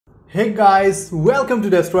Hey guys, welcome to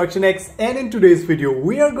Destruction X, and in today's video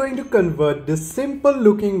we are going to convert this simple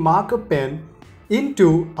looking marker pen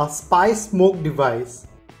into a spice smoke device.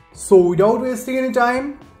 So without wasting any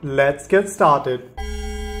time, let's get started.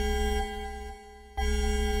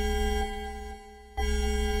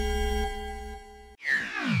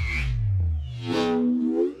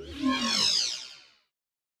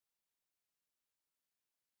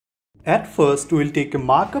 At first we'll take a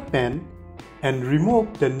marker pen and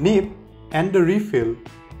remove the nib and the refill.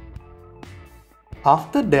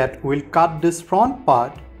 After that, we'll cut this front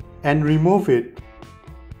part and remove it.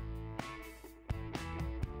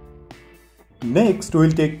 Next,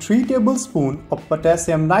 we'll take 3 tablespoons of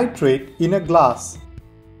potassium nitrate in a glass.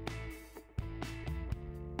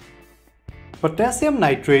 Potassium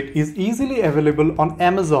nitrate is easily available on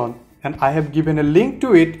Amazon, and I have given a link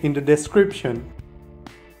to it in the description.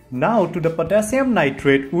 Now to the potassium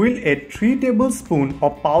nitrate, we'll add 3 tablespoons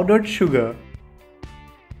of powdered sugar.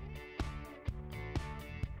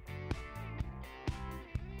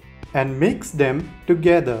 And mix them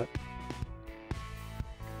together.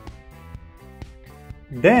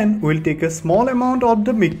 Then we'll take a small amount of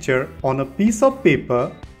the mixture on a piece of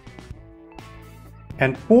paper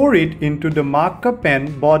and pour it into the marker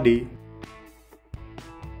pen body.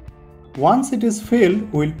 Once it is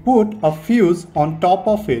filled, we'll put a fuse on top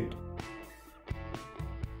of it.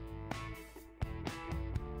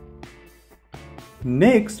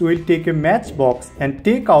 Next, we'll take a matchbox and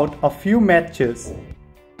take out a few matches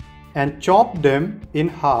and chop them in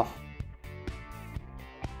half.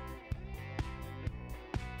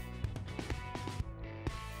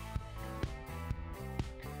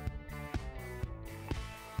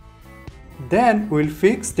 Then we'll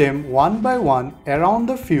fix them one by one around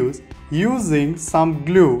the fuse using some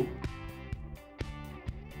glue.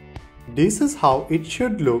 This is how it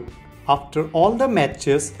should look after all the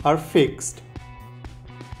matches are fixed.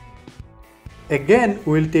 Again,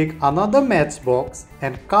 we'll take another matchbox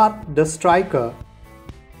and cut the striker.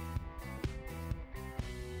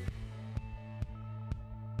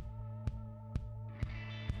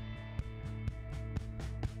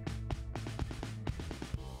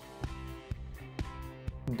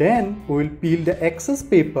 Then we'll peel the excess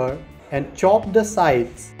paper and chop the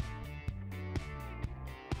sides.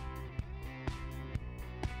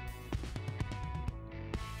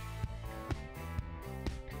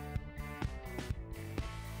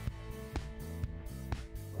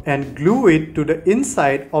 And glue it to the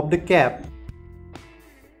inside of the cap.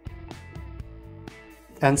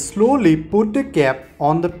 And slowly put the cap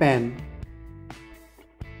on the pen.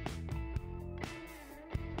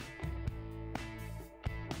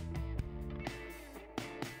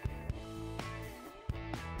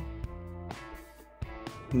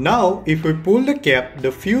 Now, if we pull the cap, the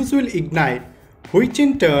fuse will ignite, which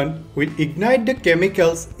in turn will ignite the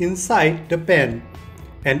chemicals inside the pen,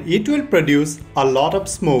 and it will produce a lot of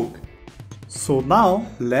smoke. So now,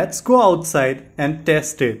 let's go outside and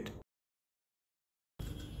test it.